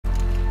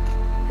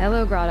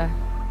Hello, Grata.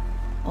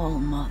 All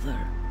Mother,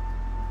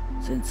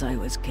 since I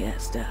was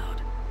cast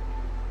out,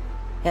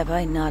 have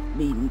I not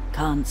been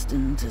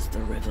constant as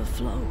the river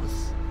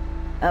flows?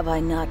 Have I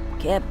not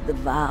kept the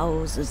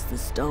vows as the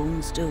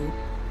stones do?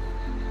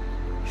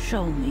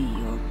 Show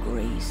me your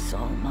grace,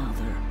 All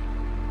Mother,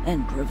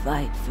 and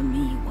provide for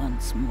me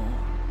once more.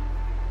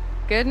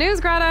 Good news,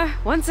 Grata.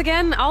 Once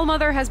again, All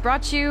Mother has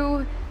brought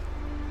you...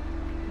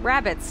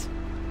 rabbits.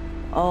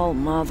 All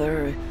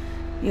Mother,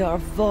 your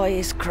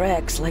voice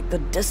cracks like the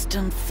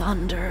distant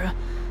thunder.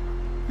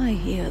 I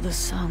hear the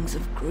songs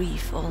of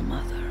grief, All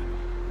Mother.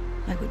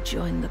 I would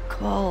join the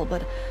call,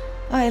 but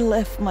I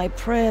left my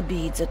prayer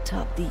beads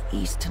atop the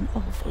eastern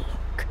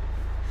overlook.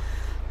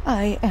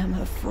 I am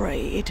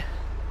afraid.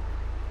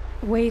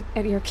 Wait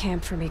at your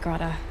camp for me,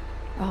 Grata.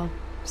 I'll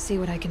see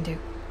what I can do.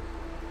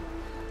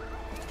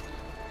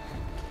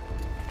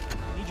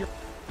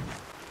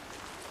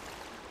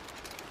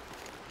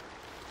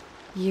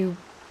 You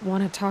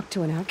want to talk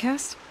to an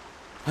outcast?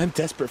 I'm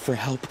desperate for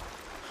help.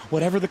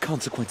 Whatever the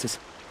consequences.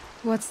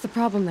 What's the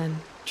problem then?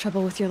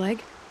 Trouble with your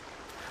leg?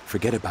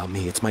 Forget about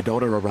me. It's my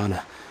daughter,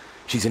 Arana.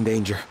 She's in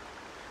danger.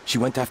 She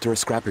went after a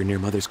scrapper near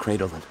Mother's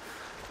cradle, and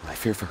I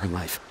fear for her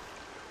life.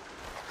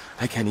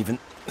 I can't even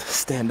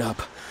stand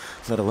up,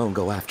 let alone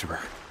go after her.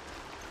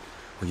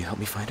 Will you help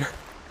me find her?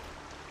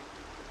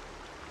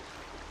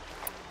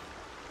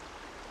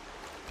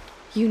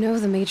 You know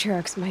the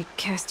matriarchs might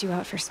cast you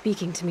out for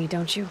speaking to me,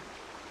 don't you?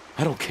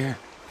 I don't care.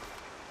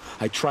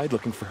 I tried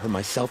looking for her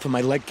myself and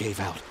my leg gave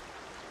out.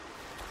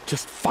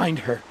 Just find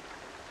her.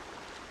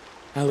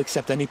 I'll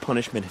accept any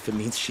punishment if it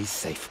means she's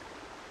safe.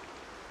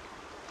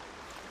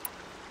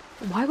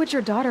 Why would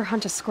your daughter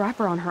hunt a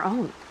scrapper on her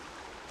own?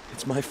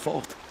 It's my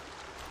fault.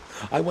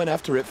 I went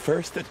after it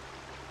first and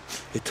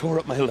it tore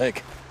up my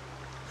leg.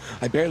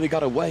 I barely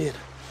got away and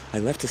I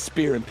left a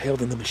spear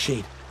impaled in the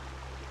machine.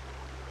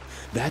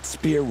 That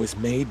spear was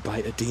made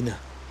by Adina,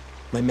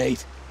 my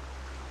mate,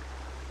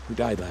 who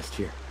died last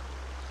year.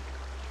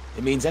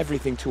 It means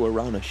everything to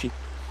Arana. She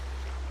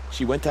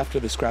went after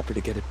the scrapper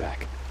to get it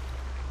back.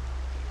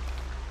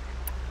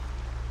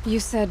 You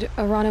said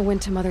Arana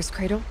went to Mother's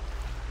cradle?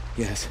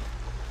 Yes,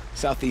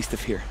 southeast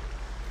of here.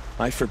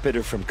 I forbid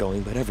her from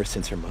going, but ever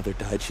since her mother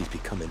died, she's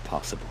become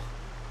impossible.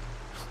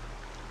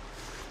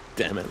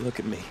 Damn it, look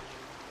at me.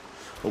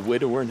 A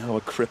widower, now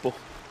a cripple.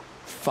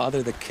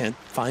 Father that can't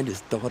find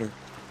his daughter.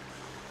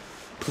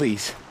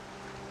 Please,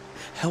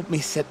 help me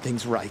set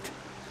things right.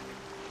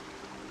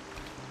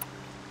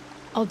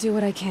 I'll do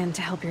what I can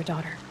to help your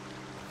daughter.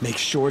 Make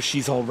sure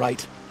she's all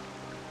right.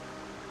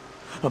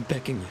 I'm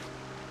begging you.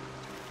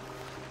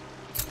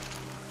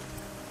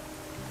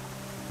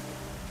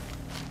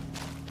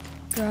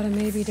 Grata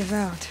may be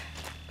devout,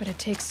 but it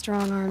takes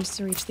strong arms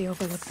to reach the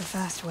Overlook the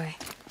fast way.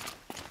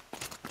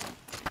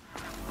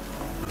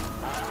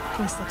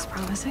 This looks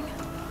promising.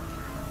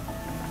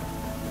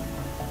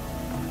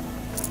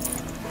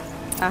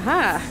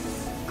 Aha!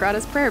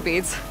 Grata's prayer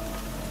beads.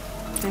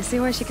 I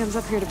see why she comes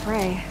up here to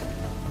pray.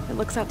 It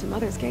looks out to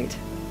Mother's Gate.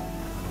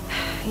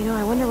 You know,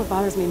 I wonder what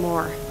bothers me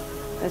more.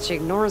 That she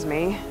ignores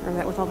me, or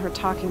that with all her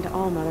talking to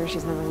All-Mother,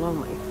 she's never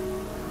lonely.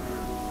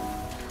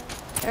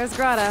 There's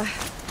Grata,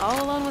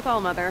 all alone with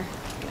All-Mother,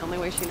 the only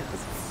way she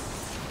knows.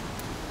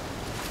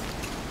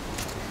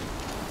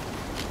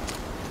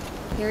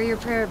 Here are your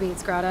prayer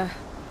beads, Grata.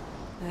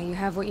 Now you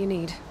have what you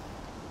need.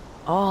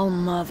 All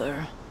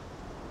Mother,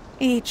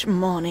 each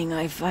morning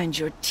I find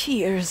your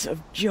tears of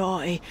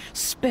joy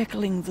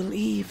speckling the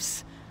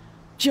leaves.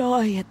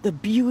 Joy at the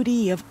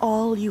beauty of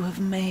all you have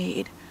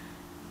made.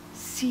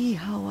 See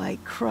how I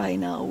cry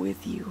now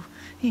with you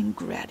in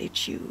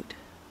gratitude.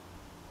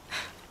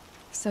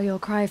 So you'll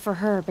cry for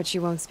her, but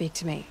you won't speak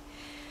to me.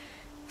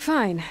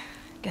 Fine.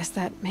 Guess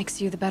that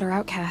makes you the better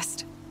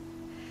outcast.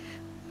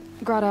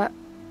 Grata,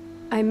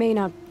 I may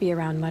not be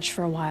around much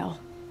for a while.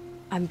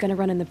 I'm gonna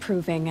run in the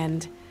proving,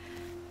 and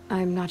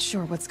I'm not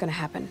sure what's gonna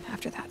happen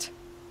after that.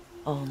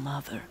 All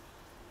Mother,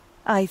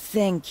 I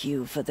thank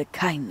you for the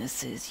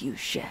kindnesses you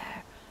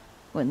share.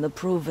 When the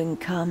proving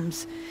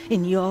comes,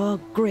 in your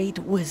great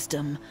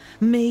wisdom,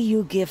 may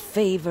you give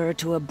favor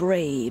to a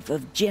brave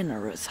of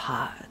generous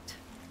heart.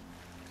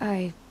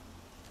 I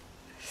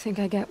think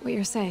I get what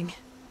you're saying.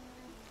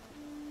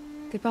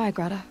 Goodbye,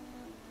 Grata.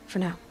 For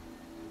now.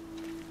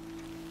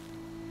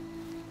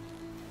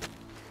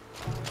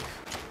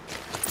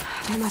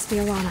 That must be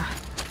Arana.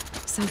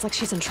 Sounds like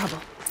she's in trouble.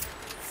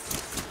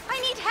 I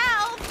need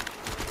help!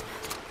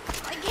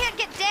 I can't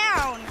get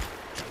down!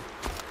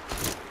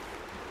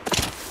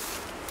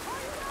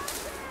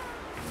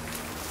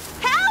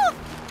 Help!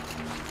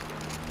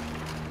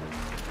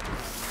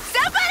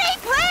 Somebody,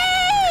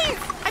 please!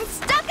 I'm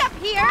stuck up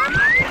here!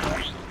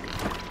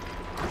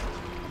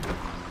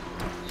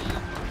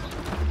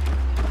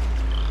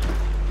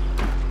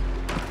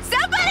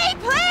 Somebody,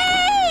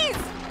 please!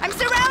 I'm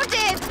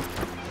surrounded!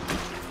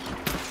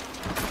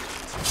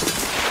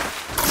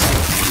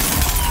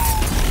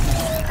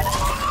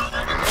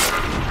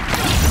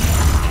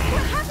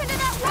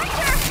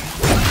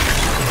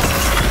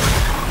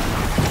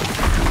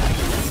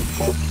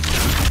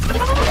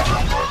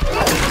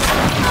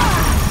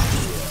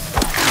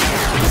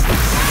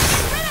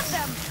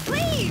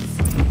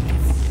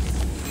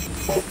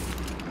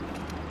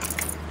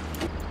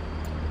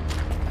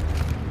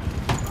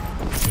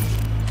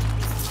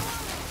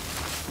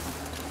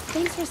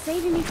 Thanks for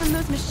saving me from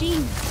those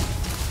machines.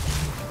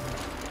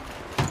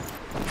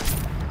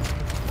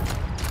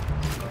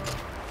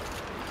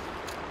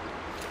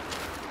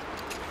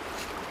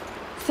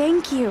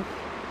 Thank you.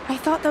 I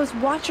thought those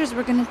Watchers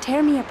were gonna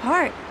tear me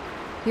apart.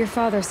 Your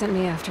father sent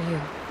me after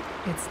you.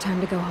 It's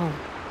time to go home.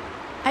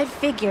 I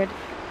figured.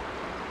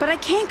 But I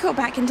can't go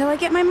back until I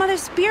get my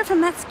mother's spear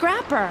from that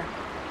scrapper.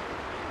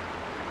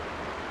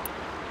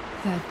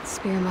 That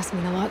spear must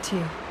mean a lot to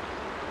you.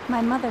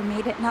 My mother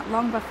made it not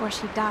long before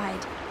she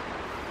died.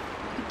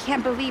 I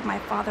can't believe my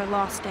father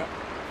lost it.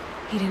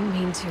 He didn't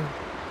mean to.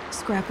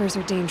 Scrappers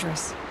are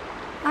dangerous.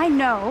 I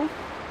know.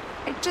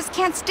 I just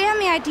can't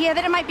stand the idea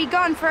that it might be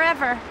gone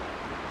forever.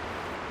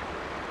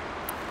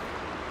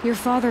 Your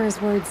father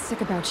is worried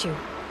sick about you.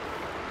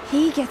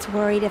 He gets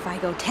worried if I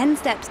go 10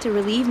 steps to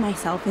relieve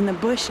myself in the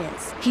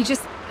bushes. He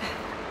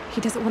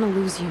doesn't want to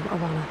lose you,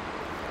 Arana.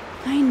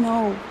 I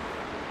know.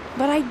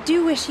 But I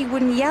do wish he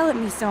wouldn't yell at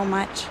me so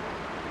much.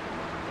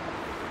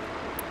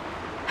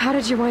 How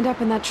did you wind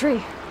up in that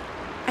tree?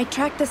 I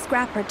tracked the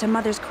scrapper to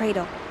Mother's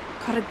cradle.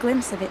 Caught a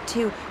glimpse of it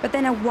too, but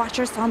then a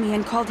Watcher saw me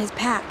and called his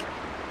pack.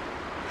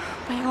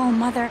 By all,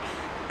 Mother,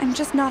 I'm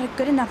just not a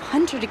good enough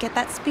hunter to get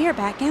that spear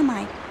back, am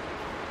I?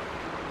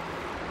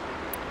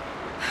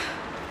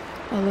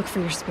 I'll look for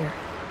your spear.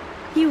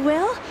 You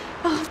will?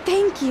 Oh,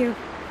 thank you.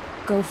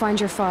 Go find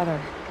your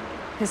father.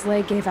 His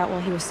leg gave out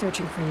while he was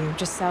searching for you,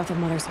 just south of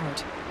Mother's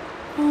Heart.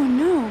 Oh,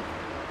 no.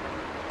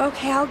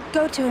 Okay, I'll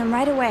go to him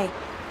right away.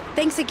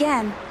 Thanks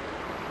again.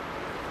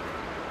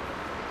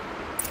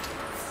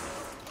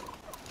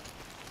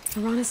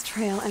 Arana's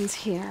trail ends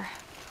here.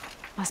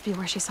 Must be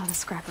where she saw the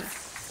scrapper.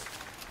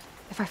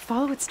 If I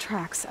follow its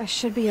tracks, I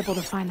should be able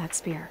to find that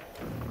spear.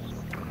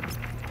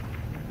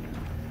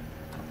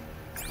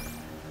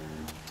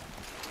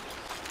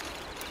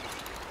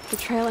 The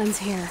trail ends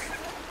here.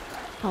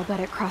 I'll bet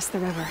it crossed the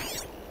river.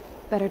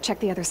 Better check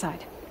the other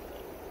side.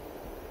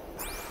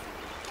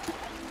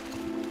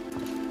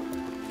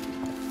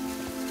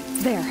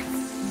 There.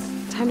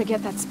 Time to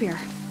get that spear.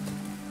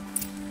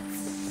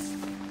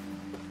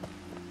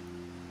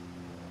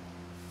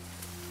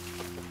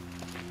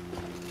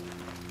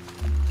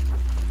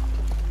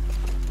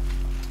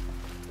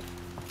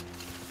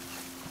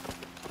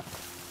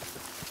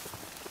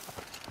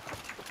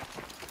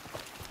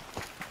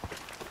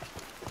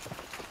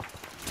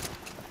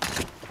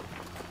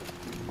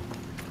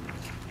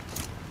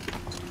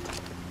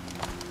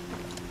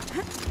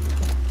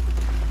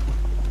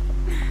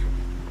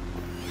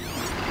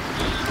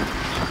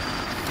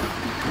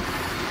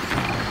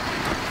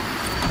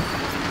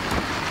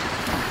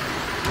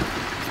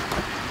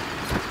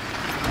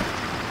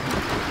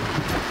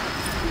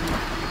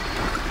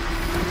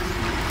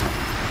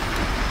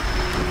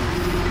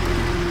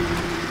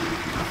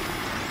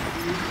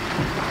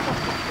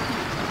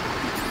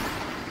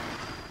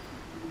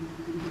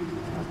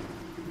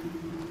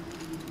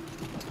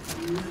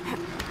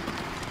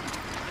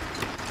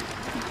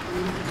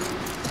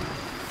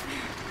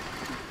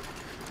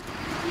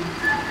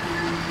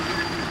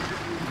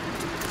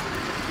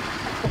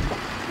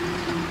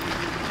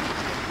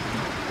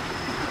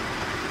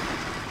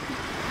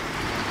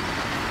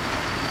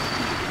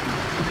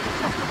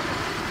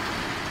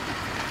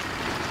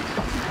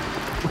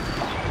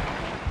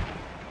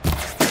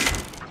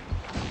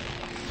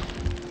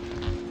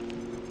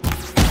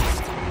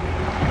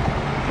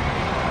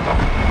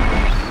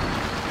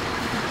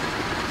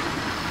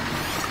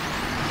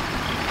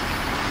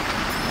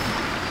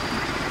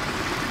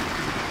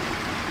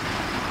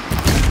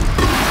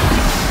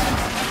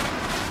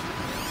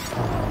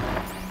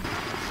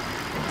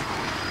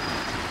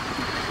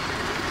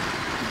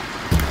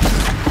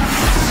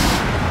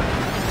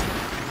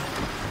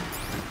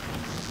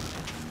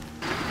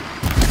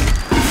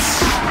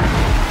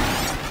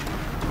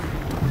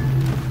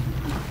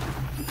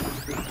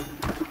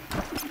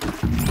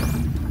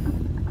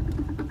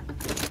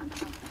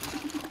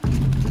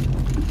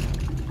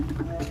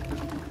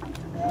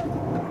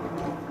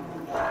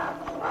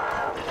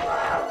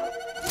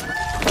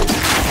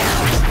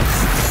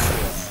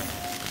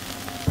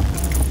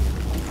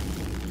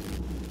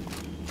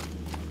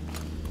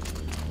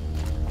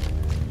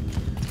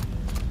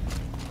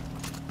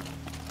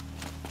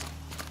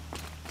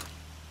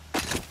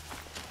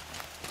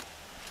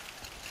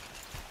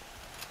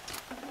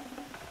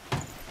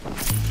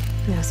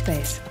 No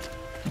space.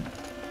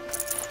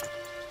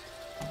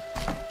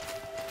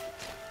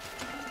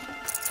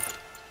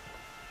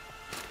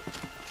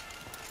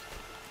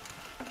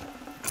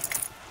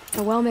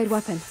 A well-made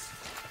weapon.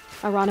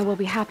 Arana will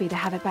be happy to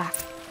have it back.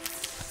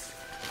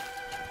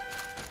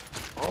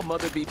 Oh,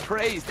 Mother be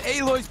praised.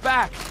 Aloy's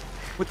back!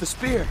 With the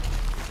spear.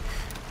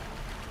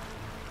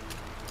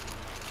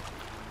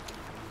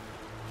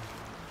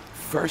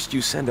 First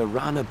you send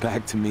Arana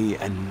back to me,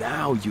 and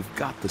now you've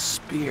got the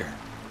spear.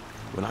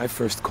 When I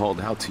first called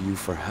out to you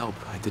for help,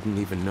 I didn't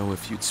even know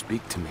if you'd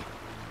speak to me.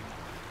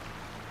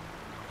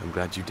 I'm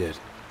glad you did.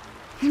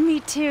 Me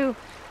too.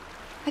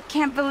 I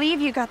can't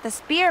believe you got the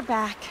spear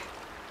back.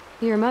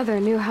 Your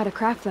mother knew how to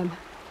craft them.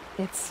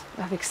 It's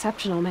of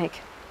exceptional make.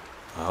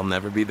 I'll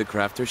never be the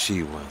crafter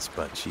she was,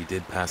 but she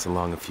did pass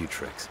along a few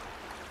tricks.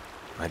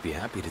 I'd be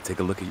happy to take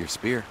a look at your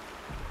spear.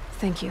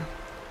 Thank you.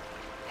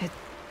 It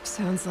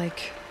sounds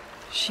like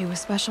she was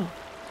special.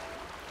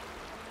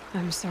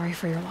 I'm sorry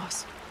for your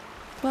loss.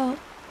 Well,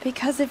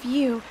 because of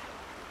you,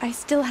 I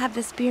still have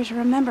the spear to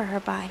remember her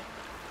by.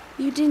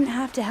 You didn't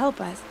have to help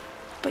us,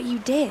 but you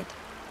did.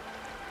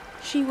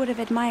 She would have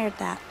admired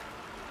that.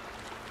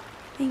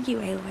 Thank you,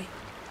 Aloy,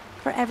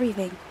 for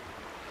everything.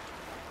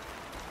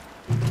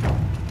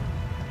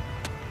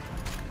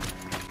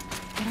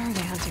 What are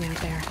they hunting out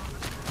there?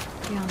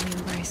 Beyond the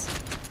embrace.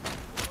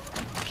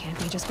 Can't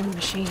be just one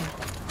machine.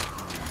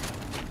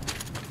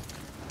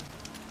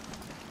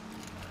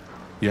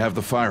 You have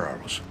the fire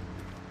arrows.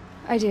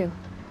 I do.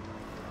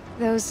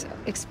 Those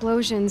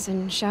explosions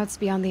and shouts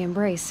beyond the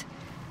embrace.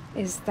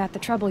 Is that the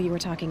trouble you were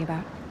talking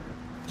about?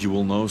 You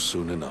will know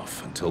soon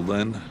enough. Until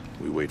then,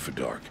 we wait for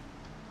dark.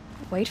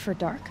 Wait for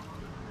dark.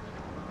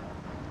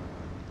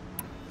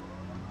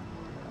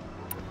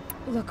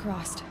 Look,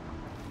 Rost.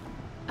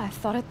 I've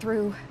thought it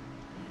through,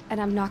 and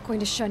I'm not going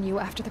to shun you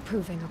after the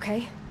proving,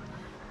 okay?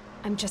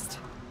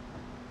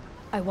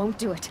 I won't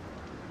do it.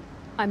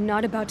 I'm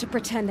not about to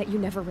pretend that you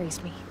never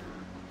raised me.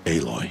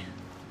 Aloy,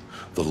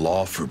 the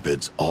law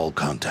forbids all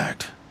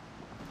contact.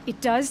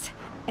 It does,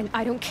 and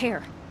I don't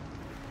care.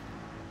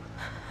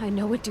 I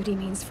know what duty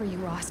means for you,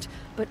 Rost,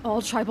 but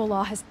all tribal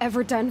law has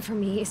ever done for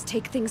me is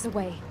take things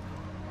away.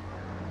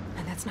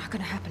 And that's not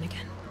gonna happen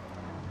again.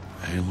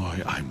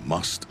 Aloy, I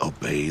must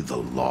obey the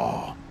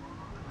law.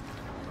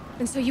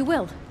 And so you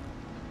will.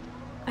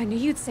 I knew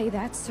you'd say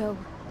that, so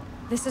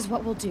this is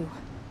what we'll do.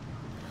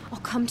 I'll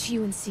come to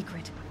you in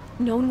secret.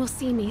 No one will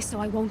see me, so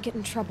I won't get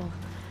in trouble.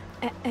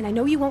 And I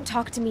know you won't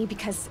talk to me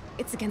because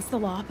it's against the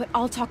law, but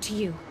I'll talk to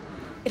you.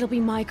 It'll be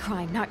my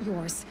crime, not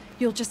yours.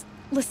 You'll just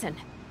listen.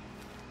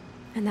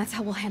 And that's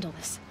how we'll handle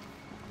this.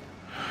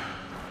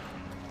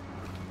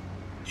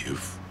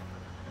 You've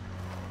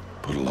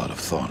put a lot of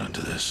thought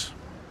into this.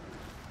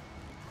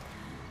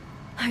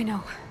 I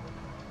know.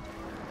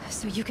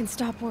 So you can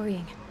stop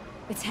worrying.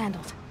 It's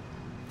handled.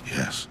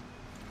 Yes.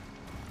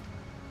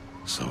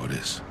 So it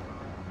is.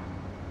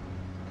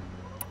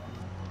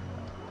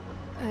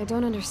 I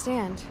don't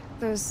understand.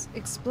 Those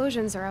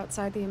explosions are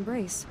outside the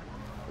embrace.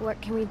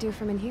 What can we do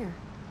from in here?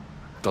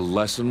 The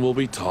lesson will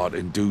be taught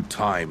in due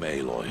time,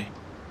 Aloy.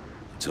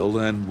 Until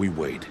then, we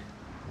wait.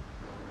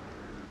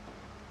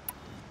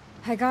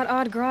 I got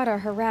Odd Grata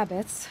her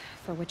rabbits,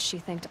 for which she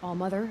thanked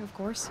All-Mother, of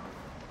course.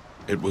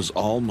 It was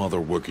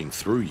All-Mother working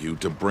through you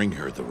to bring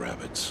her the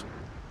rabbits.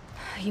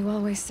 You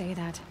always say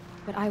that,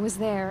 but I was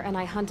there and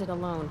I hunted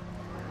alone.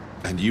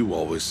 And you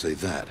always say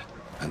that,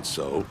 and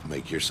so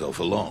make yourself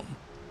alone.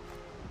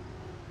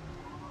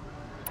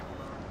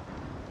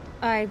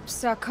 I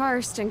saw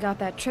Karst and got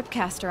that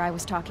tripcaster I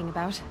was talking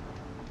about.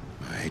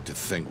 I hate to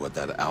think what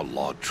that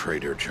outlawed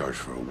trader charged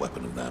for a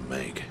weapon of that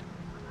make.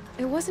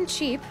 It wasn't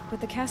cheap,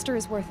 but the caster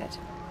is worth it.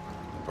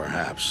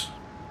 Perhaps.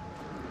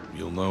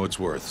 You'll know it's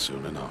worth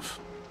soon enough.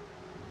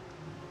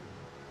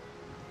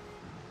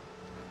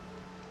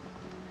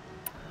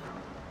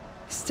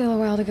 Still a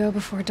while to go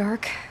before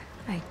dark.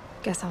 I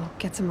guess I'll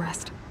get some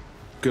rest.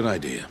 Good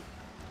idea.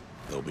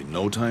 There'll be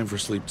no time for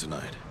sleep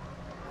tonight.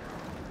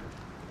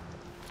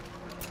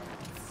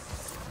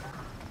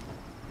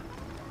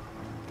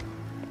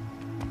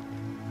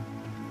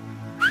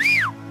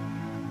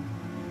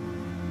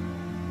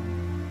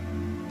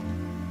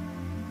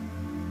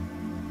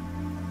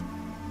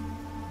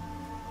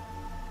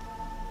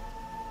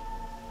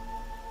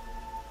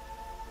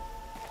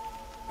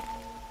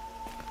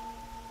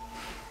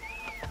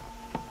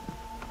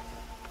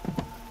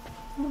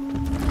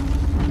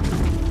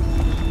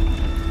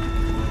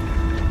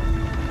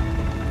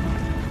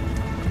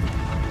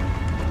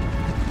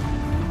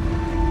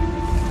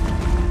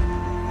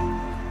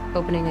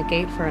 Opening a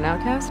gate for an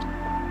outcast?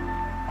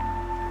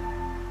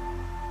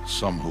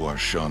 Some who are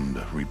shunned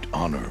reaped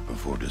honor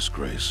before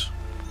disgrace.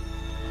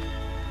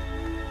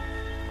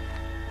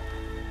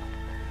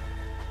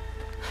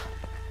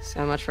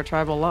 So much for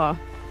tribal law.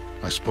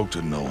 I spoke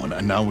to no one,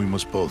 and now we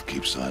must both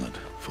keep silent,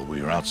 for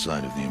we are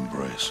outside of the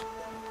embrace.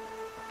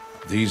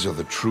 These are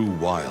the true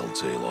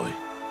wilds, Aloy,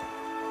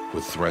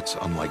 with threats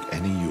unlike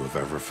any you have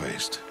ever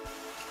faced.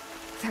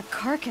 That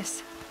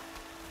carcass.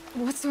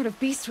 What sort of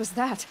beast was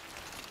that?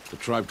 The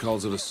tribe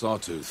calls it a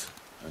sawtooth,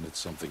 and it's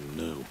something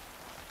new.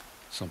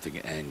 Something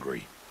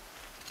angry.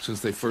 Since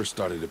they first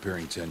started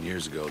appearing 10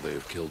 years ago, they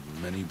have killed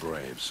many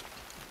braves.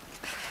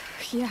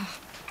 Yeah.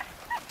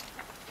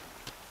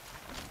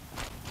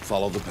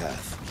 Follow the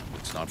path.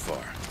 It's not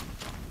far.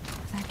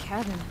 That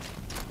cabin.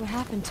 What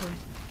happened to it?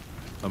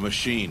 A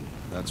machine,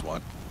 that's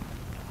what.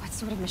 What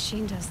sort of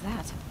machine does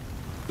that?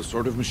 The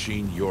sort of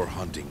machine you're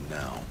hunting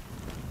now.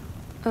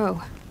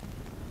 Oh.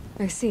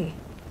 I see.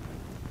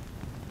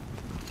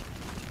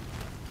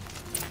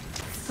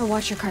 I'll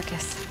watch your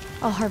carcass.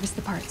 I'll harvest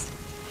the parts.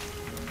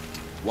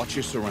 Watch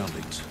your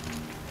surroundings.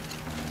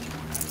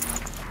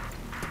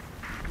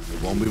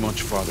 It won't be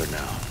much farther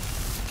now.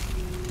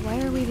 Why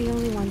are we the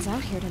only ones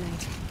out here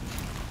tonight?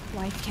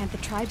 Why can't the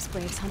tribe's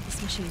braves hunt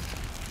this machine?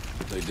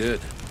 They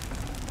did.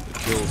 The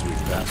kills we've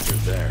passed are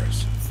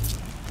theirs.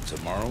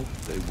 Tomorrow,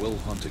 they will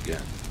hunt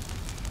again.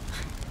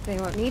 They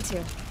won't need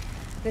to.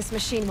 This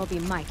machine will be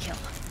my kill.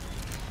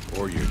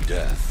 Or your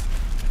death,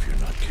 if you're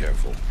not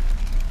careful.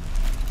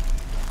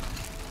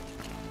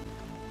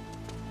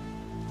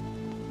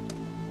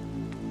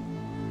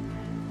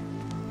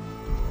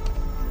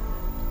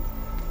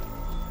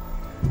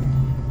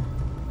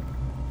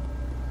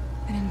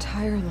 An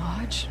entire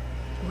lodge?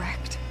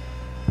 Wrecked?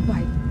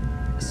 By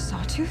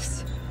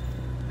sawtooths?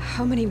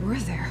 How many were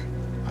there?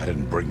 I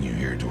didn't bring you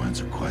here to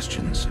answer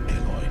questions,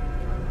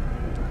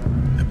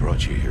 Aloy. I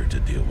brought you here to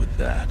deal with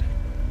that.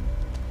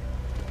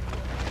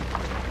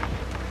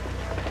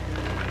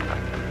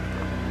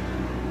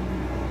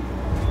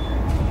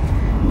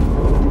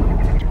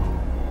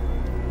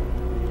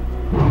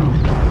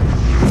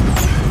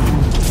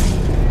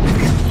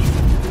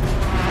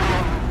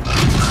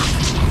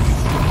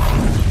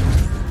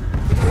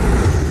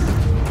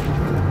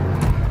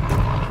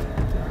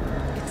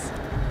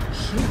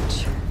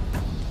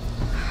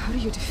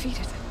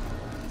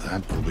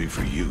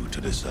 For you to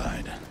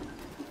decide.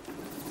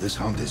 This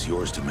hunt is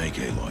yours to make,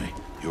 Aloy.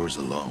 Yours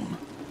alone.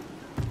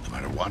 No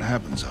matter what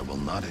happens, I will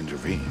not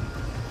intervene.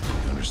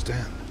 You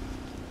understand?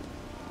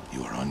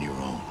 You are on your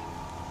own.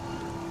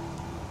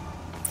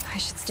 I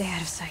should stay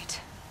out of sight.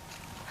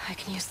 I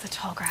can use the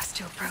tall grass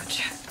to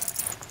approach.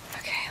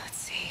 Okay, let's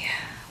see.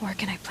 Where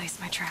can I place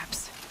my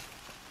traps?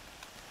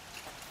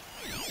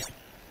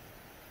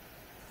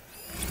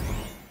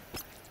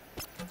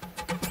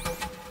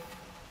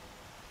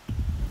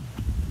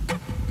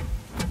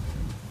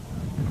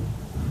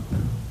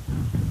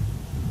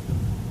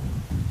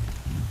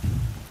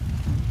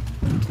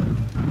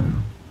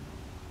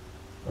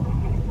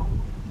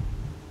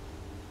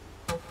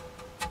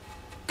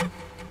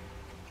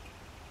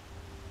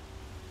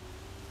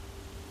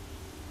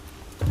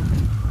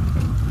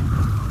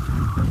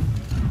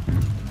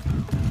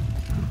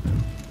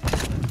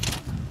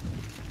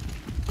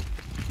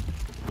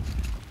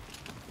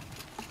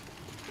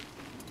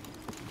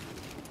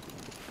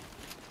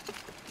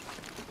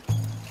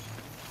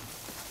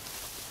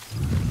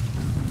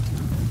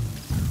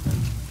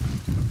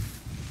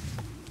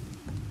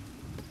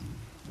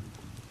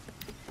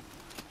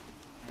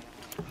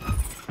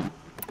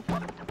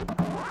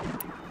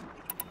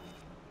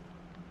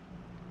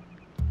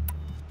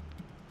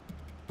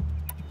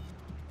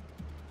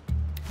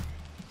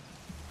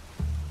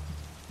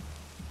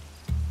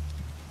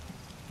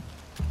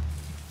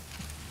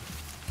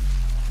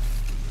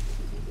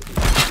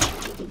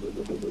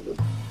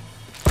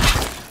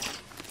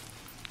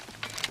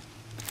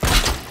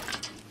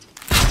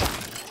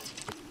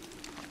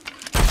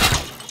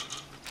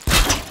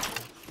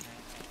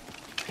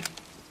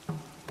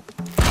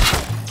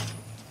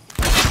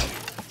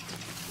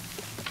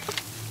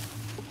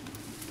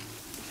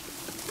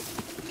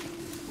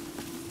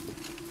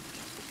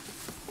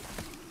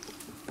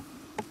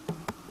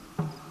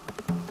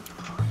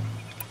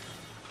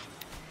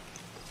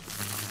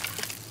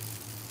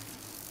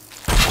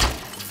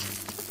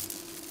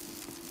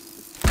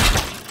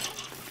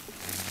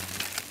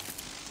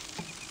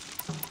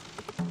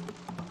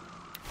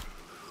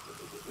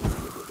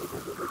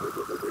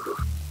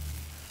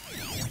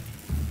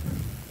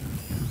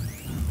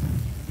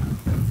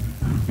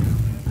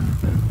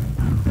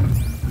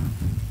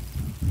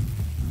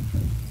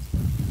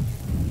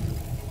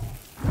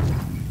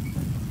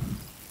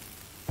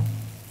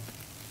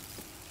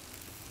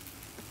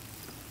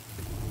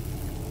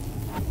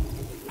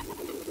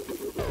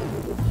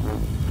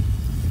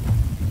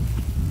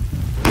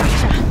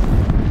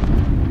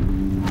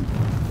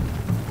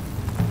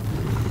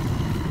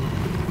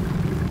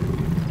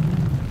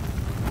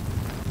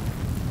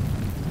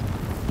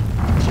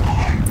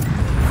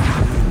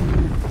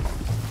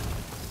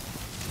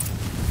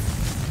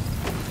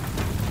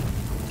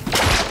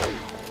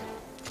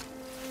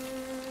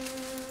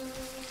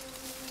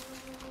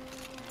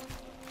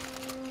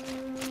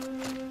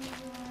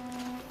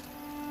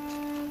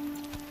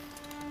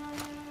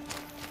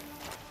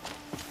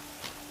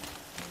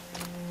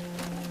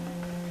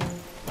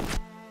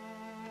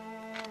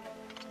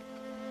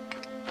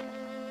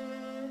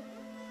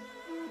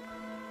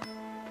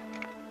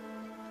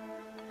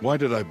 Why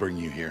did I bring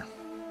you here?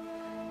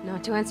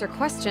 Not to answer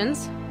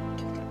questions.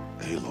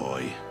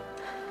 Aloy.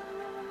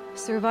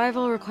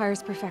 Survival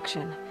requires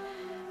perfection.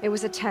 It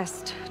was a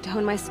test to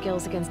hone my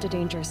skills against a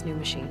dangerous new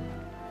machine.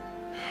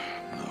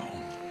 No.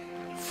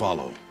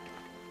 Follow.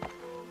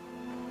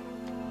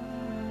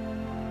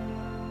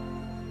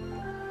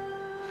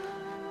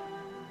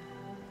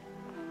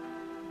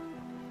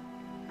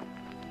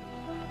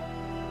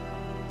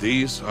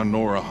 These are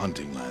Nora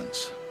hunting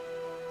lands.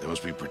 They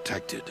must be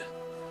protected.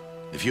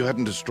 If you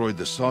hadn't destroyed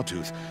the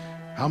Sawtooth,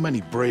 how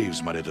many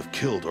Braves might it have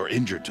killed or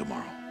injured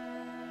tomorrow?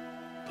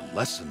 The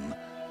lesson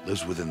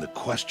lives within the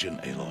question,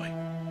 Aloy.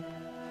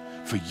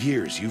 For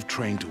years, you've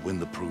trained to win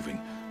the Proving,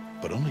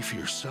 but only for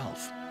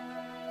yourself.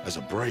 As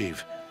a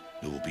Brave,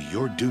 it will be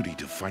your duty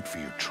to fight for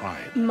your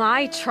tribe.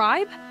 My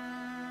tribe?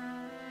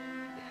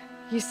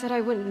 You said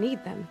I wouldn't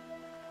need them.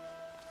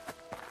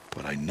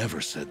 But I never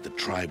said the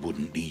tribe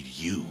wouldn't need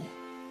you.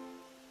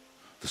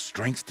 The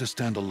strength to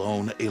stand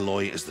alone,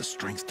 Aloy, is the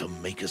strength to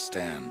make a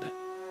stand.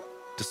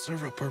 To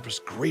serve a purpose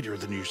greater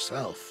than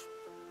yourself.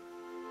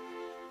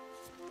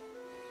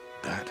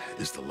 That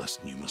is the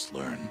lesson you must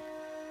learn.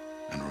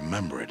 And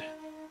remember it.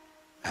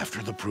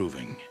 After the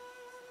proving.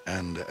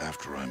 And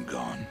after I'm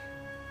gone.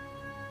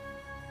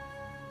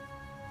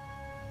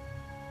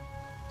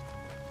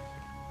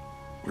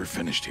 We're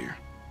finished here.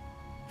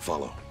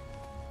 Follow.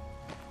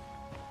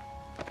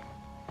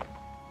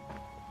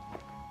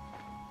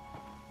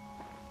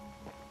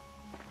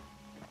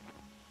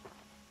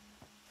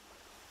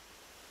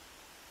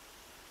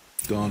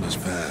 Dawn has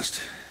passed.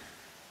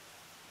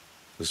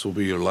 This will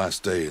be your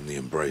last day in the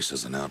Embrace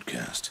as an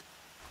outcast.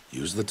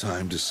 Use the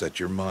time to set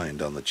your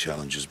mind on the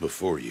challenges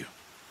before you.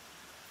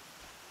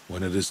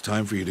 When it is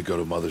time for you to go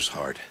to Mother's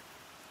Heart,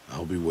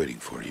 I'll be waiting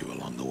for you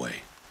along the way.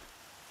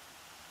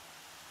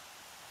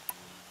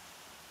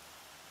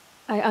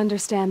 I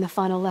understand the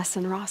final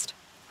lesson, Rost.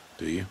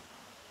 Do you?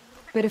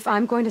 But if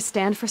I'm going to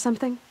stand for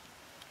something,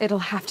 it'll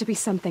have to be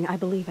something I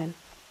believe in.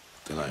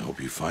 Then I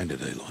hope you find it,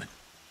 Aloy.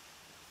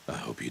 I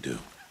hope you do.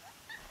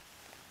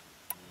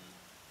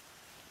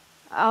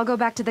 I'll go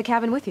back to the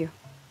cabin with you.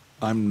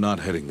 I'm not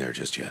heading there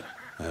just yet.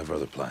 I have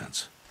other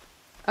plans.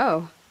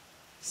 Oh,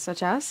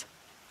 such as?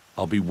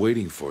 I'll be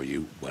waiting for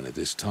you when it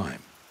is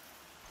time.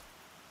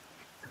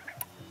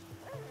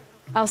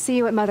 I'll see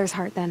you at Mother's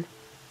Heart then.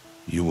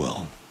 You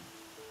will.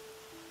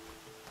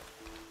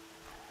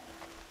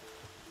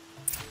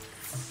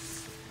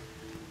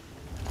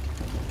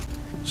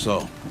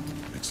 So,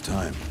 it's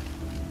time.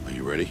 Are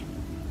you ready?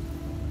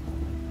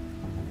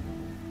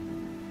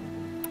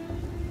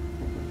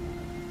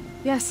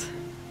 Yes,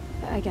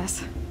 I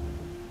guess.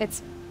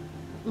 It's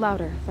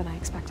louder than I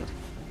expected.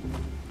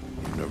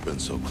 You've never been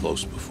so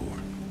close before.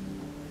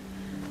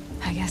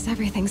 I guess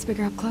everything's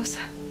bigger up close.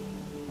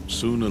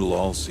 Soon it'll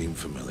all seem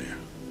familiar.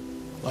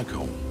 Like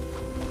home.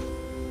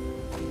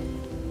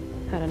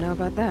 I don't know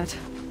about that.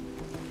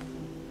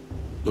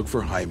 Look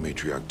for High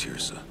Matriarch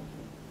Tirsa.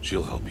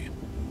 She'll help you.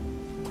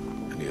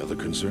 Any other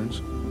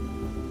concerns?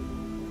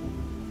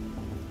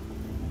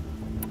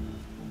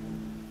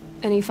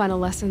 Any final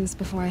lessons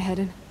before I head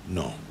in?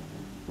 No.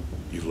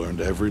 You've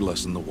learned every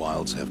lesson the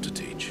Wilds have to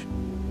teach.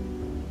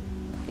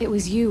 It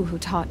was you who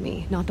taught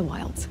me, not the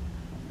Wilds.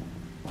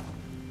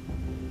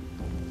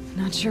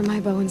 Not sure my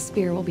bow and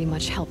spear will be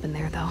much help in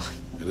there, though.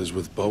 It is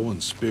with bow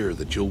and spear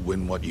that you'll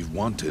win what you've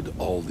wanted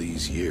all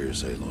these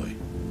years, Aloy.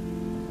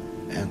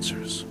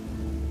 Answers.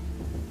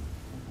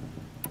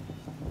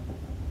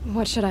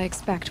 What should I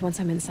expect once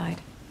I'm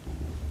inside?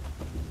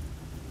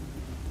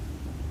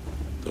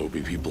 There will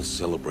be people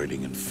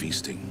celebrating and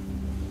feasting.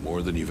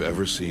 More than you've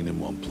ever seen in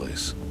one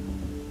place.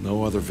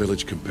 No other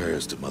village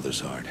compares to Mother's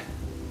Heart.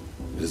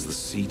 It is the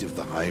seat of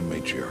the High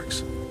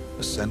Matriarchs,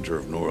 a center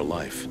of Nora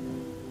life,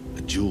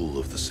 a jewel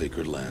of the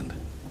sacred land.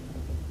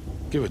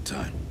 Give it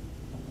time,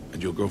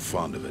 and you'll grow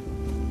fond of it.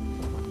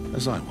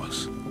 As I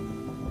was,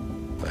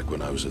 back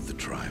when I was at the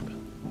tribe.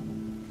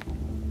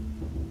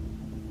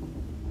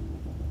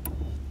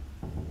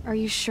 Are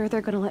you sure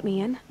they're gonna let me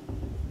in?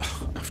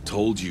 I've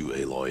told you,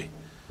 Aloy.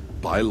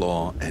 By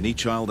law, any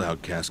child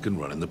outcast can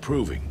run in the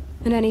proving.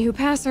 And any who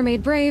pass are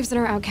made braves and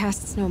are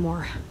outcasts no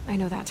more. I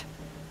know that.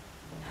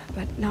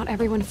 But not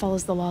everyone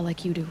follows the law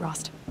like you do,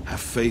 Rost. Have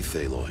faith,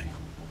 Aloy.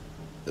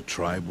 The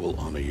tribe will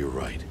honor your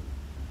right.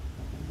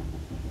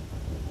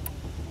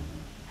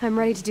 I'm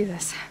ready to do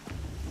this.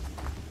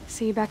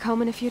 See you back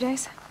home in a few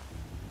days?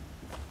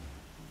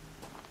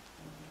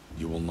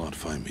 You will not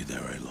find me there,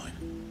 Aloy.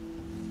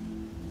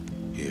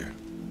 Here.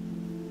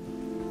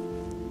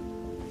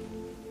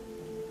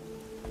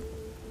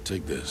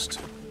 Take this to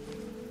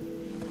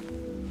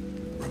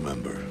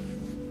remember.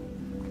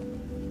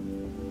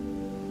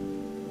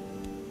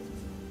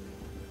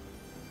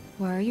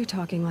 Why are you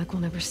talking like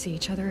we'll never see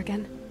each other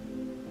again?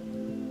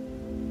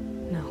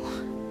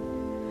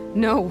 No.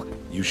 No!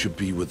 You should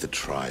be with the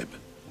tribe.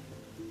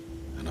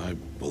 And I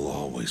will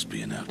always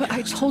be an outcast. But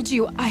I told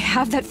you, I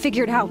have that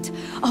figured out.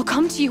 I'll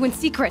come to you in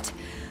secret.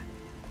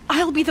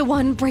 I'll be the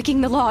one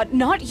breaking the law,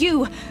 not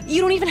you.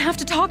 You don't even have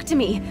to talk to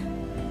me.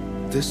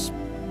 This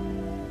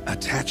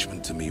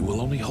attachment to me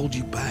will only hold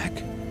you back.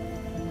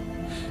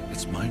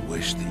 It's my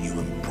wish that you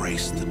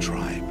embrace the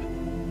tribe.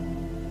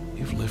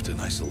 You've lived in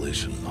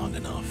isolation long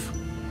enough.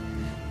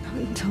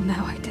 Until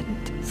now, I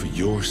didn't. For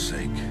your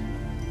sake,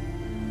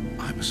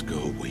 I must go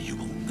where you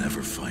will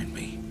never find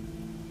me.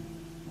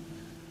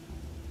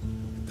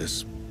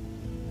 This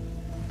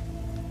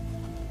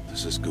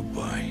is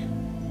goodbye.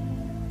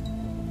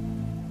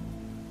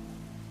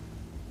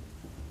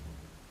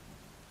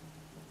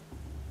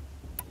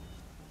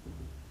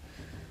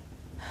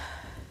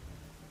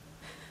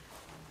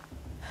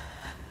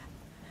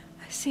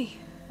 I see.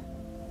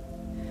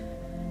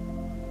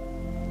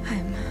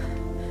 I'm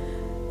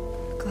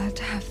glad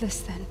to have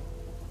this then.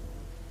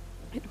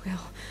 It will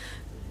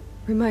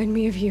remind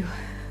me of you,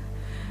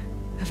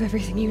 of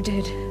everything you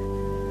did,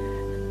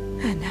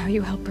 and how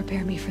you helped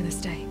prepare me for this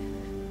day.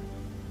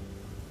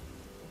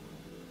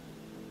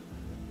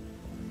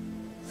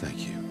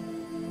 Thank you.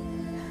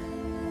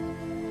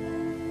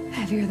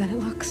 Heavier than it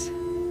looks.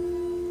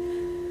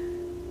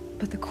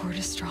 But the cord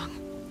is strong.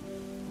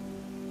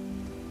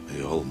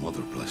 May All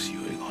Mother bless you,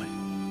 Aloy.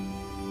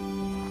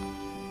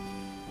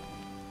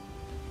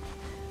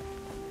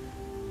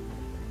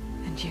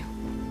 And you.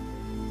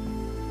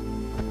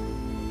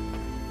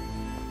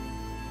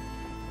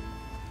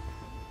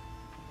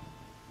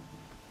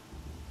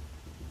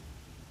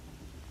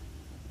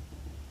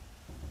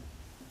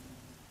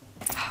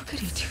 How could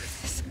he do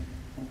this?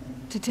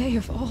 Today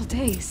of all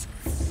days.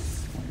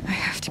 I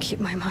have to keep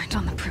my mind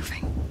on the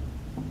proving.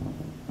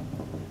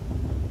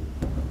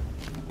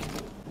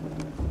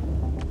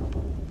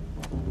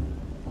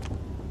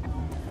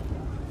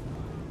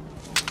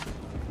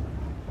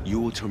 You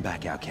will turn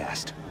back,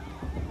 outcast.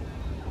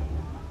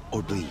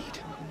 Or bleed.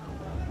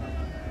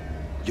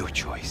 Your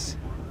choice.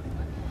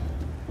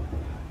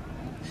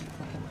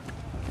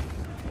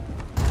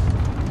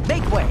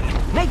 Make way!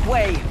 Make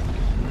way!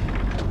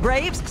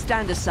 Braves,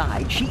 stand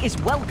aside. She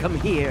is welcome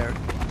here.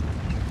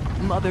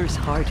 Mother's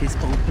heart is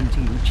open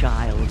to you,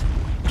 child.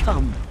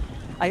 Come.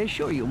 I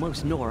assure you,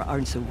 most Nora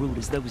aren't so rude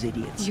as those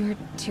idiots. You're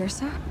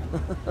Tirsa?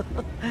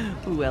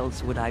 Who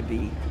else would I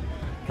be?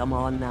 Come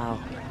on now.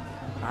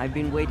 I've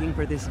been waiting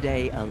for this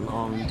day a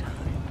long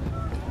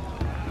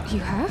time. You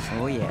have?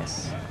 Oh,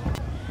 yes.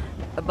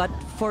 But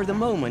for the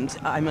moment,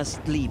 I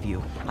must leave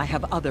you. I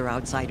have other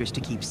outsiders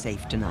to keep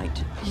safe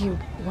tonight. You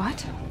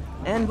what?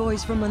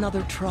 Envoys from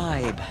another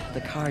tribe,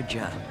 the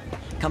Karja.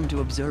 Come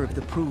to observe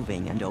the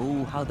proving, and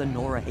oh, how the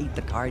Nora hate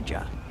the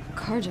Karja.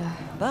 Karja?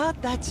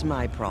 But that's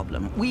my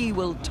problem. We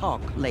will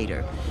talk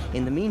later.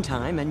 In the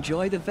meantime,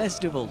 enjoy the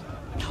festival.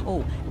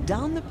 Oh,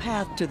 down the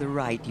path to the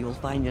right, you'll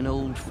find an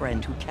old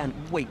friend who can't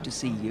wait to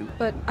see you.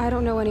 But I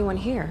don't know anyone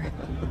here.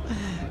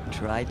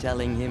 Try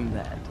telling him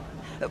that.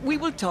 We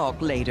will talk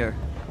later.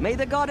 May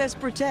the goddess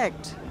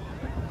protect.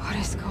 What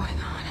is going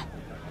on?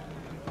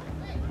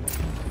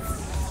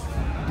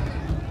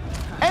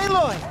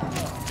 Aloy!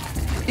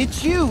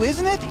 It's you,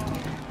 isn't it?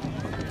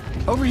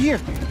 Over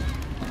here.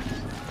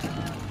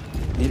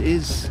 It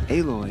is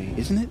Aloy,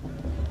 isn't it?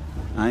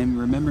 I'm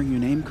remembering your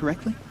name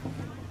correctly?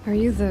 Are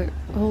you the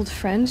old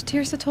friend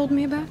Tirsa told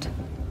me about?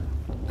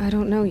 I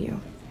don't know you.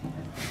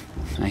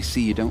 I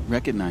see you don't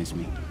recognize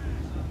me.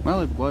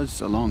 Well, it was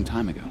a long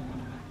time ago.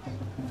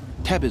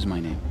 Teb is my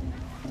name.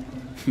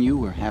 You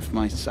were half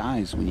my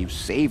size when you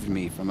saved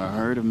me from a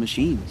herd of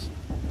machines.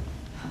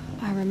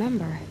 I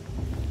remember.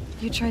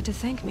 You tried to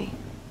thank me.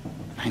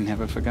 I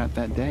never forgot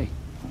that day.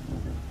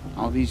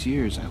 All these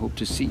years, I hope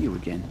to see you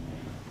again,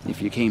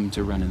 if you came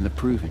to run in the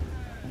proving.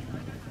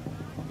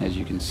 As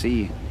you can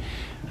see,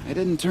 I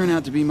didn't turn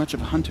out to be much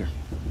of a hunter.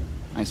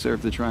 I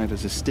served the tribe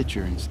as a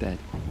stitcher instead,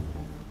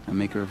 a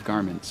maker of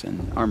garments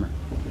and armor.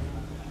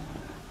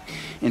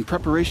 In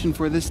preparation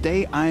for this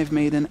day, I've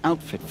made an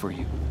outfit for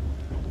you.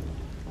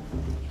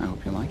 I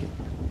hope you like it.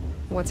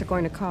 What's it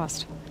going to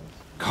cost?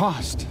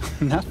 Cost?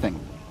 Nothing.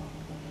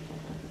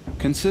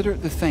 Consider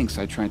it the thanks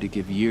I tried to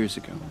give years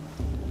ago.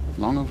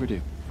 Long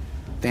overdue.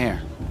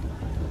 There.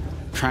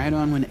 Try it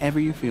on whenever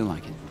you feel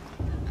like it.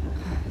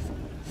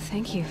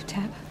 Thank you,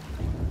 Teb.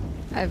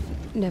 I've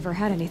never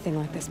had anything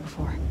like this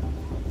before.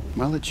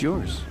 Well, it's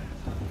yours.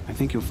 I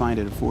think you'll find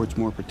it affords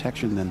more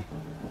protection than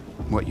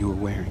what you were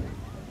wearing.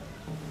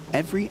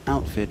 Every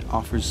outfit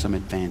offers some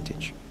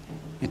advantage.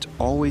 It's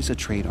always a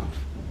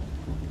trade-off.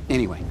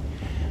 Anyway,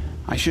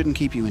 I shouldn't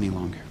keep you any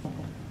longer.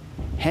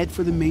 Head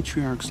for the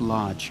Matriarch's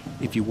Lodge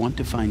if you want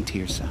to find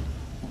Tirsa.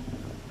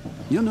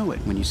 You'll know it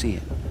when you see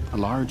it. A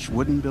large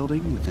wooden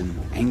building with an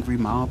angry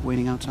mob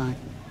waiting outside.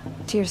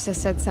 Tirsa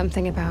said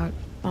something about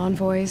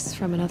envoys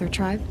from another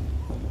tribe?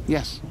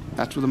 Yes,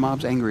 that's what the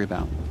mob's angry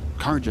about.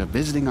 Karja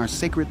visiting our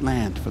sacred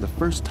land for the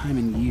first time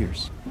in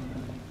years.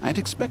 I'd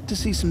expect to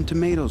see some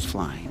tomatoes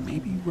fly,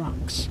 maybe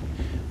rocks.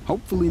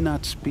 Hopefully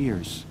not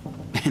spears.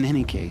 In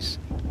any case,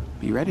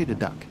 be ready to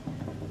duck.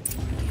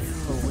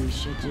 What we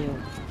should do.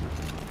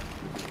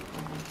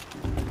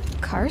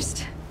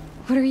 Karst?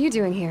 What are you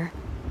doing here?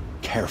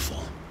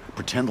 Careful.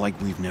 Pretend like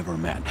we've never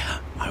met.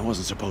 I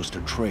wasn't supposed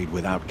to trade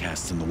with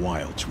outcasts in the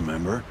wilds,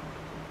 remember?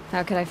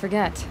 How could I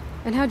forget?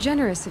 And how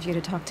generous of you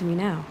to talk to me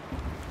now.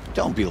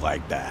 Don't be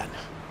like that.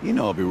 You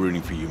know I'll be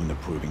rooting for you in the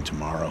proving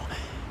tomorrow.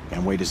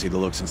 Can't wait to see the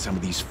looks on some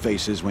of these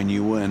faces when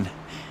you win.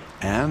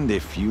 And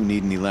if you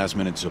need any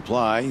last-minute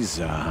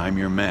supplies, I'm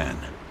your man.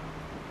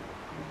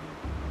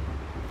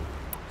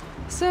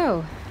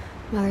 So,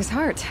 Mother's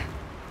Heart.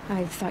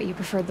 I thought you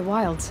preferred the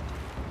wilds.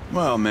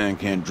 Well, man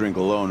can't drink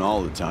alone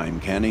all the time,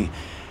 can he?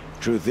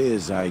 Truth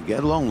is, I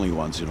get lonely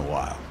once in a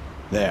while.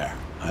 There,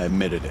 I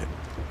admitted it.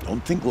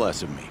 Don't think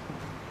less of me.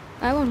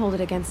 I won't hold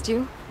it against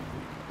you,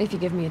 if you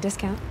give me a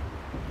discount.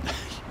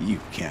 You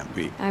can't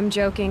be. I'm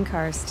joking,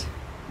 Karst.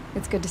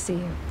 It's good to see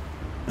you.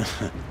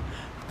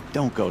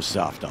 Don't go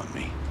soft on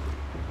me.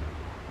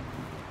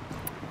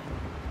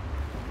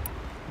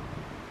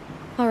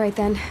 All right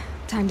then,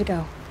 time to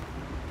go.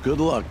 Good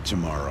luck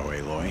tomorrow,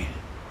 Aloy.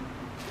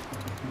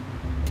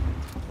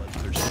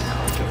 There's a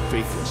bunch of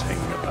faithless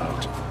hanging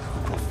about.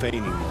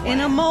 feigning the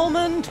In a land.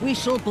 moment, we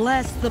shall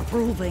bless the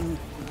proving.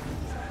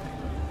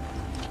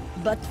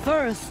 But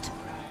first,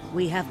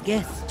 we have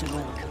guests to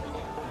welcome.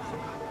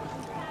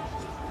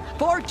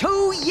 For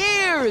 2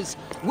 years,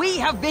 we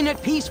have been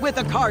at peace with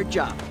the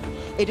Karja.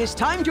 It is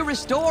time to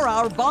restore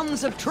our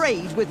bonds of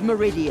trade with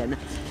Meridian.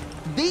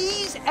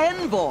 These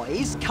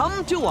envoys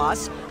come to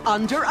us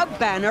under a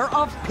banner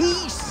of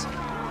peace.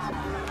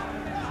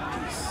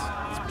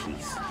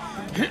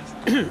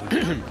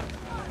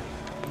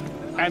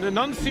 An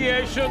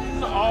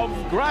enunciation of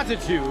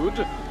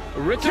gratitude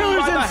written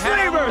Killers by the and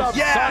hand slavers! of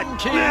Yeah! Sun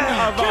King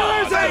Yeah! of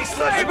Killers and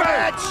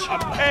slavers!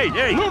 Hey,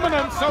 hey!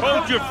 Luminance of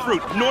Hold your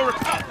fruit,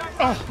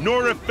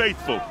 Nora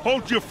Faithful,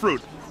 hold your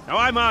fruit. Now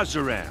I'm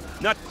Azaram,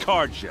 not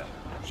Karja,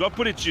 so I'll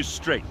put it you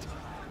straight.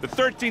 The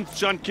 13th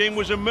Sun King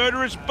was a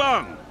murderous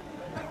bung.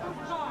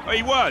 Oh,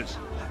 he was.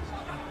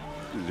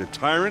 He was a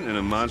tyrant and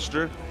a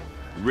monster.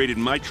 He raided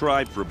my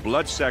tribe for a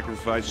blood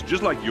sacrifice,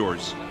 just like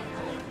yours.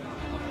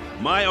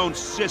 My own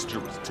sister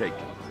was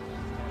taken.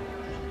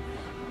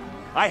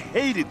 I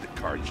hated the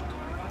Karja.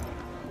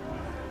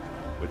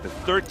 But the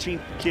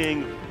 13th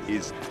king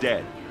is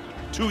dead.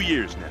 2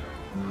 years now.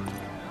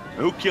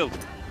 And who killed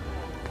him?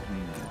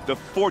 The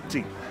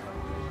 14th.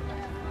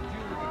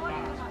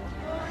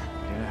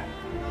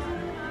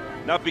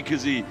 Not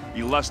because he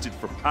lusted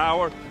for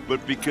power,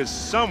 but because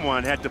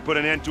someone had to put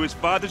an end to his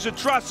father's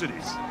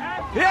atrocities.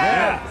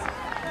 Yeah!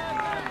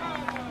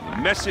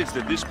 The message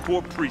that this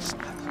poor priest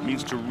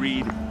means to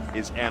read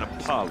is an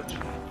apology.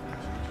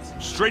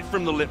 Straight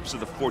from the lips of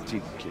the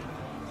 14th king.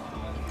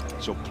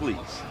 So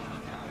please,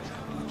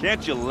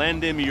 can't you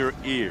lend him your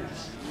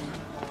ears?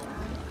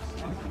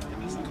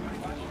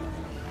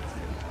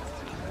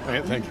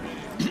 Thank you.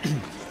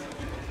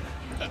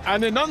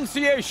 An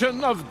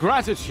enunciation of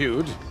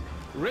gratitude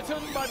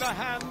written by the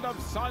hand of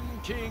Sun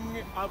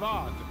King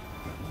Avad,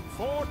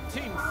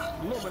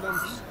 14th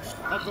luminance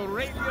of the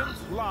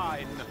Radiant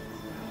Line.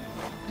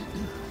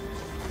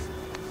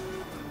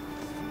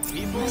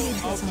 People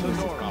of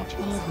Lenora,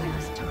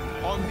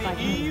 on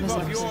the eve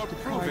of your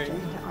proving,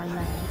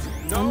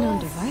 Unknown know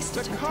device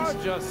the detected.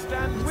 Karja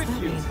stand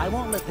with you. I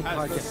won't let the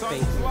As the Karja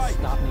sun's faces light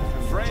stop me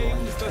from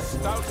frames the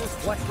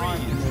stoutest What harm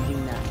trees. can they do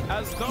now?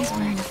 As those He's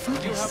wearing a you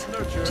focus, have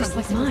nurtured just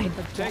like mine.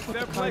 take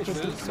their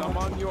places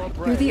among your You're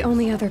brains. the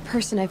only other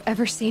person I've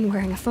ever seen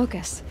wearing a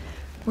focus.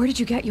 Where did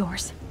you get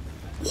yours?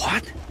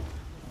 What?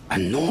 A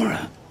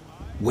Nora?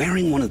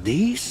 Wearing one of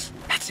these?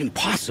 That's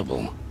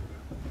impossible.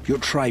 Your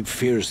tribe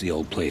fears the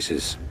old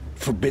places,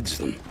 forbids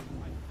them.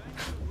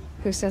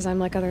 Who says I'm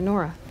like other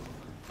Nora?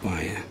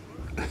 Why,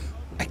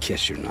 I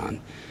guess you're not.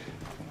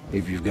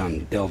 Maybe you've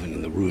gone delving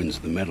in the ruins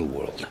of the metal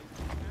world.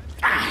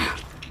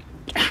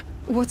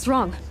 What's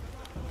wrong?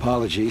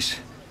 Apologies.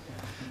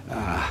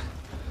 A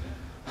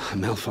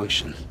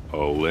malfunction.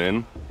 Oh,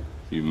 Lynn,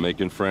 you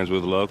making friends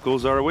with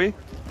locals, are we?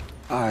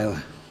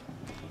 I'll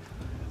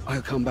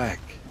come back.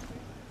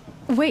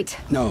 Wait.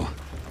 No,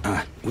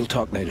 we'll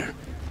talk later.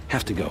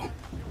 Have to go.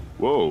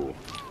 Whoa.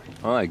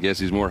 Well, I guess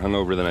he's more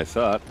hungover than I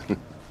thought.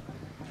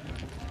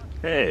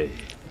 Hey,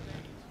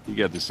 you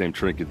got the same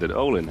trinket that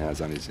Olin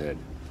has on his head.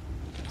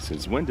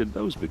 Since when did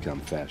those become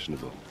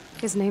fashionable?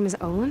 His name is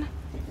Olin?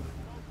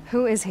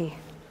 Who is he?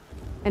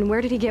 And where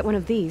did he get one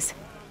of these?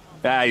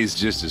 He's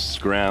just a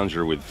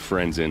scrounger with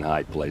friends in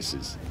high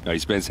places. He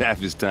spends half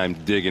his time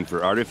digging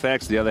for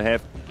artifacts, the other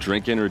half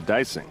drinking or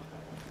dicing.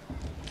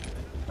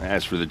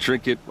 As for the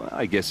trinket, well,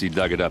 I guess he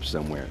dug it up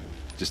somewhere.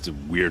 Just a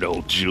weird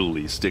old jewel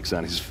he sticks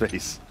on his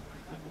face.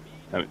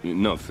 I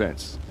mean, no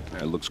offense.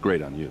 It looks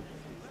great on you.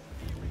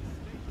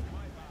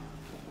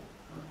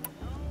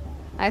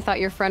 I thought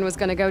your friend was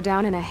gonna go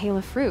down in a hail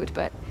of fruit,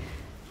 but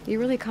you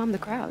really calmed the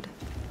crowd.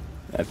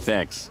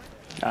 Thanks.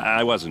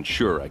 I wasn't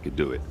sure I could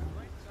do it.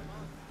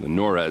 The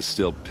Nora is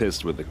still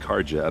pissed with the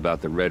Karja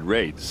about the Red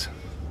Raids,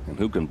 and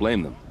who can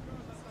blame them?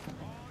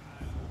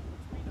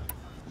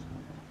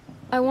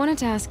 I wanted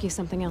to ask you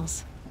something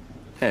else.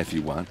 If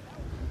you want.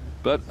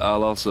 But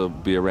I'll also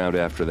be around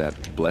after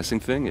that blessing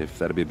thing, if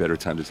that'd be a better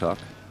time to talk.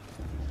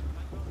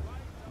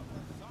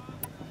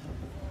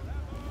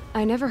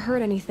 I never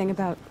heard anything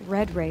about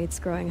Red Raids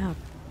growing up.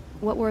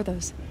 What were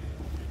those?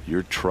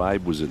 Your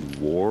tribe was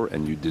in war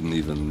and you didn't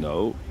even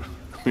know?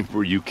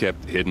 Were you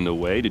kept hidden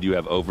away? Did you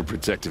have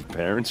overprotective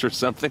parents or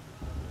something?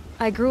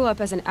 I grew up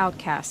as an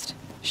outcast,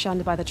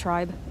 shunned by the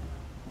tribe.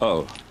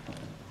 Oh,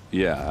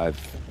 yeah,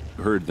 I've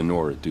heard the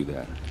Nora do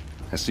that.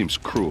 That seems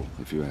cruel,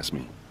 if you ask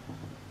me.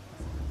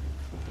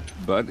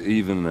 But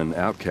even an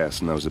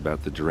outcast knows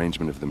about the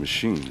derangement of the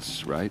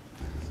machines, right?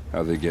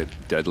 How they get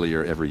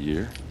deadlier every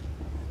year?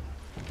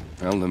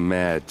 Well, the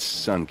mad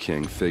Sun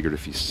King figured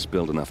if he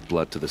spilled enough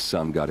blood to the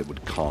Sun God, it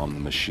would calm the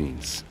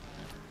machines.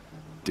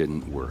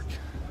 Didn't work.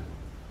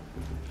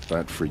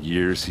 But for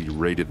years, he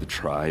raided the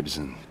tribes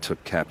and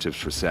took captives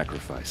for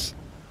sacrifice.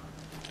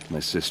 My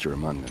sister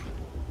among them.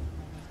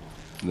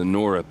 The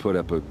Nora put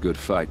up a good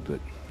fight, but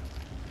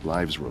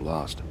lives were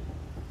lost.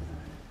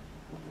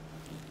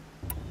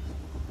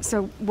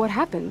 So what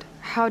happened?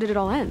 How did it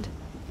all end?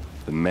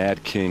 The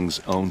Mad King's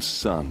own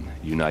son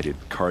united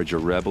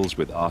Karja rebels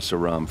with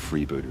Oseram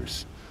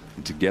freebooters.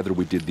 And together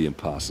we did the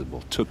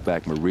impossible, took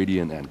back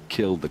Meridian and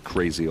killed the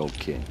crazy old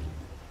king.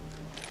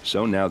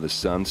 So now the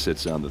son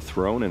sits on the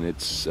throne and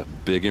it's a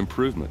big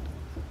improvement.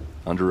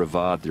 Under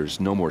Avad, there's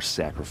no more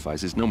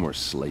sacrifices, no more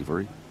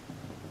slavery.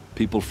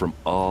 People from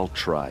all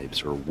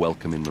tribes are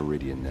welcome in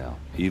Meridian now,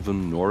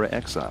 even Nora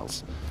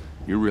exiles.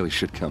 You really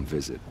should come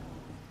visit.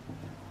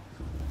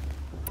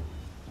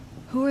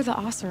 Who are the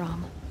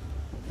Oseram?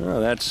 Oh,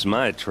 that's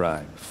my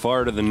tribe,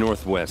 far to the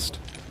northwest.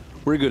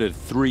 We're good at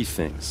 3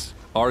 things: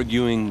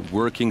 arguing,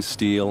 working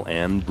steel,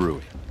 and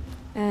brewing.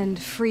 And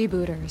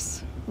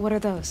freebooters. What are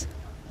those?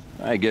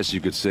 I guess you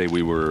could say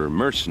we were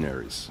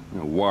mercenaries,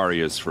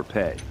 warriors for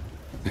pay.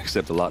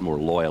 Except a lot more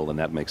loyal than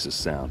that makes us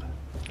sound.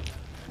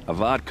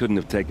 Avad couldn't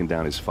have taken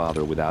down his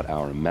father without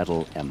our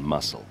metal and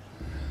muscle.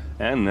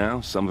 And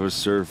now, some of us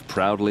serve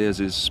proudly as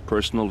his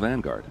personal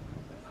vanguard.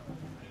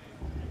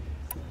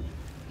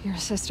 Your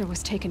sister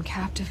was taken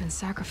captive and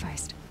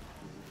sacrificed.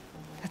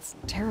 That's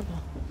terrible.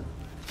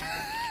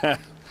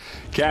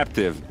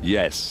 Captive,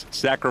 yes.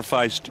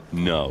 Sacrificed,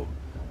 no.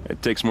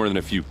 It takes more than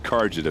a few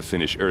Karja to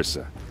finish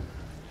Ursa.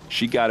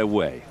 She got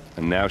away,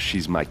 and now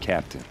she's my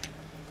captain.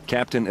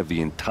 Captain of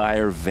the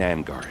entire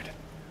vanguard.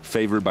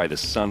 Favored by the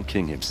Sun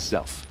King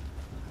himself.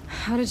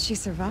 How did she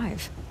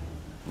survive?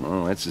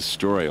 Well, that's a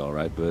story, all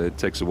right, but it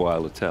takes a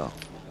while to tell.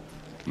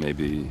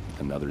 Maybe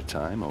another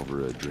time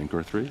over a drink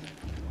or 3?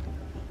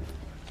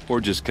 Or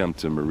just come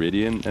to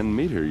Meridian and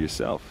meet her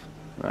yourself.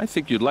 I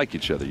think you'd like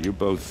each other. You're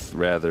both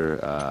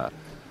rather,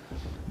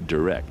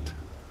 direct.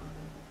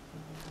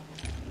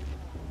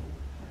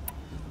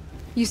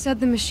 You said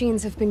the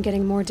machines have been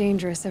getting more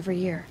dangerous every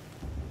year.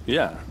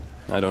 Yeah,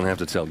 I don't have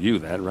to tell you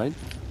that, right?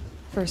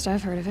 First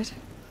I've heard of it.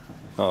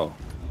 Oh,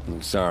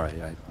 I'm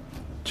sorry. I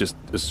just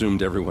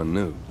assumed everyone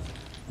knew.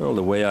 Well,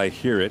 the way I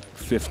hear it,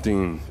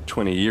 15,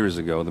 20 years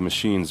ago, the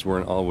machines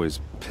weren't always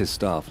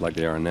pissed off like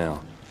they are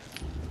now.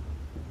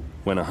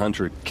 When a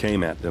hunter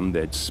came at them,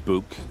 they'd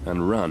spook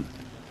and run.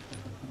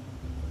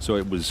 So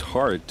it was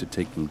hard to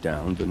take them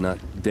down, but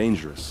not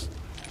dangerous,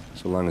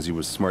 so long as he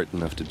was smart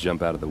enough to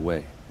jump out of the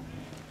way.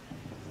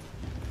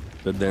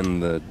 But then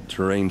the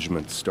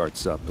derangement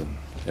starts up and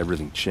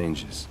everything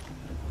changes.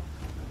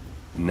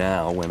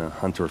 Now, when a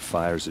hunter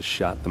fires a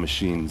shot, the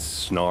machines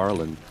snarl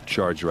and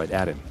charge right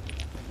at him.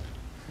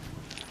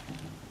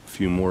 A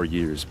few more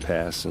years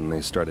pass and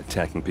they start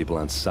attacking people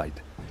on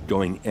sight.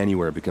 Going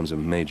anywhere becomes a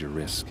major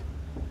risk.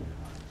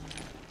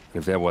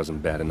 If that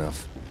wasn't bad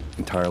enough,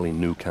 entirely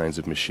new kinds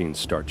of machines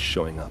start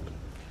showing up.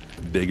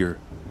 Bigger,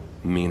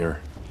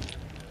 meaner,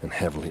 and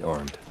heavily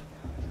armed.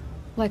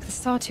 Like the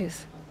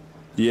Sawtooth.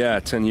 Yeah,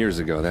 10 years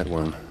ago, that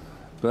one.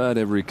 But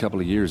every couple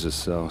of years or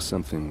so,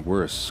 something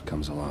worse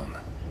comes along.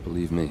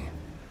 Believe me.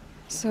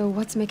 So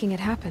what's making it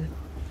happen?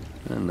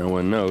 And no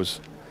one knows.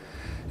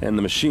 And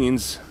the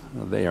machines,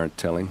 well, they aren't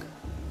telling.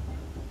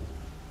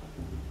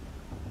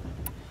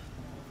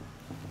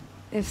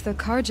 If the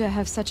Karja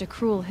have such a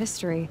cruel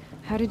history,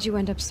 how did you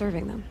end up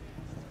serving them?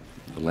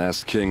 The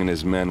last king and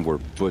his men were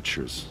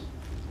butchers.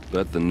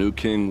 But the new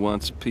king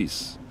wants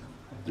peace.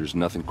 There's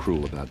nothing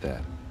cruel about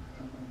that.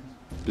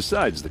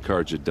 Besides, the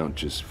Karja don't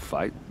just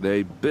fight,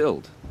 they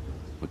build.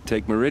 But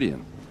take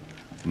Meridian.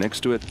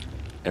 Next to it,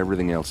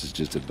 everything else is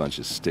just a bunch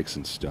of sticks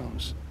and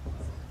stones.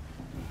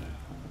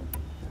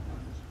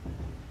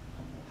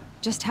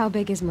 Just how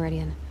big is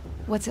Meridian?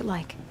 What's it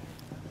like?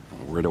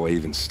 Where do I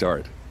even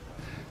start?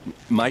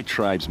 My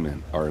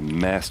tribesmen are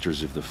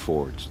masters of the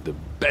forge, the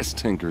best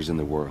tinkers in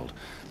the world.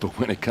 But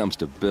when it comes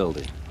to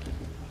building,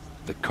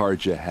 the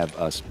Karja have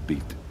us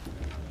beat.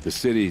 The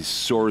city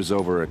soars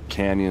over a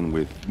canyon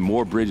with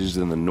more bridges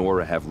than the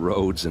Nora have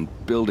roads and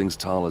buildings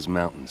tall as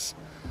mountains.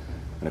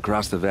 And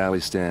across the valley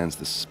stands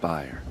the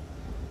spire,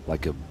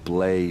 like a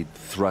blade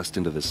thrust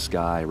into the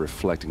sky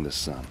reflecting the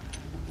sun.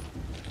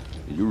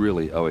 You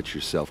really owe it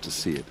yourself to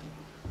see it.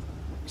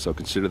 So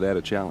consider that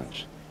a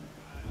challenge.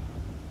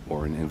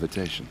 Or an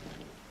invitation.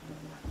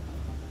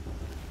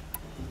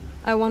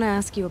 I want to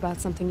ask you about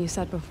something you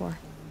said before.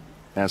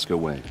 Ask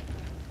away.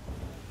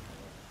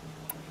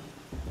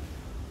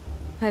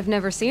 I've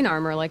never seen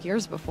armor like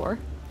yours before.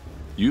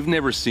 You've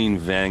never seen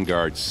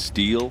Vanguard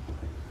steel?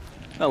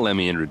 Well, let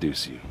me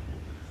introduce you.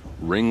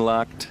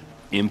 Ring-locked,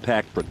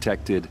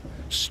 impact-protected,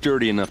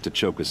 sturdy enough to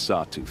choke a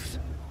sawtooth.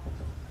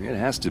 It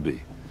has to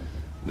be.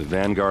 The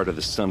Vanguard are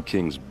the Sun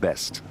King's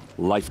best.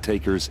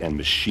 Life-takers and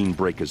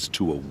machine-breakers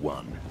to a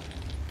one.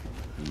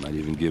 You might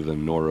even give a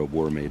Nora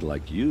warmaid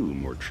like you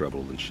more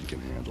trouble than she can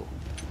handle.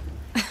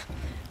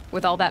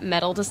 With all that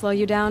metal to slow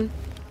you down?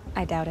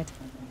 I doubt it.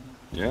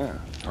 Yeah,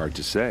 hard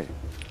to say.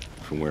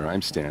 From where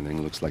I'm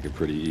standing, looks like a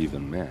pretty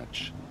even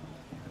match.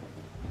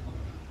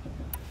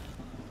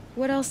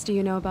 What else do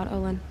you know about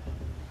Olin?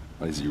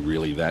 Is he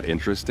really that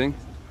interesting?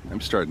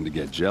 I'm starting to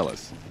get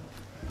jealous.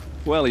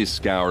 Well, he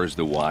scours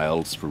the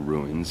wilds for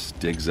ruins,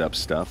 digs up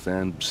stuff,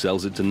 and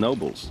sells it to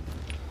nobles.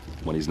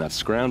 When he's not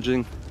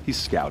scrounging, he's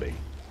scouting.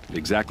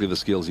 Exactly the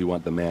skills you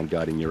want the man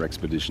guiding your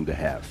expedition to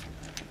have.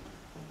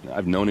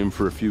 I've known him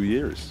for a few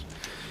years.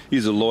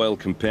 He's a loyal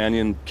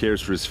companion,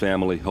 cares for his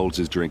family, holds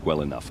his drink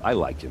well enough. I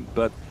like him,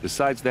 but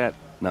besides that,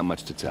 not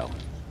much to tell.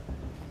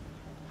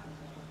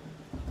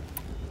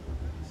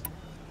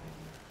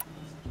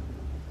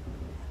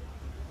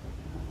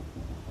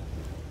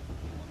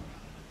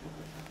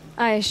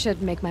 I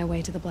should make my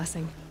way to the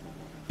blessing.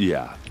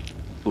 Yeah.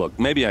 Look,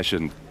 maybe I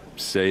shouldn't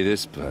say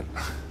this, but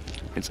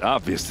it's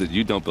obvious that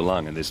you don't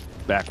belong in this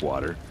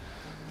backwater.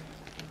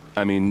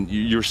 I mean,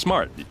 you're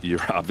smart.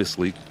 You're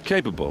obviously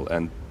capable,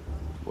 and,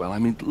 well, I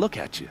mean, look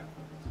at you.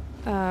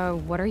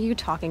 What are you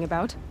talking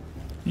about?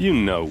 You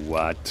know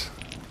what.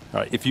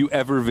 All right, if you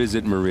ever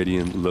visit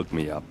Meridian, look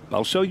me up.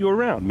 I'll show you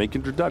around, make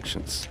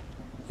introductions.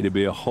 It'll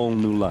be a whole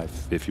new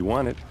life, if you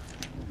want it.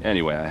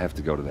 Anyway, I have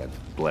to go to that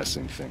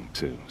blessing thing,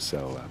 too,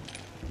 so,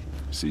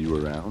 see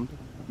you around,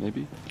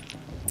 maybe?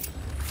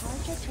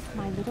 Archer took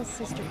my little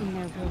sister in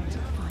their room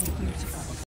 5 years ago.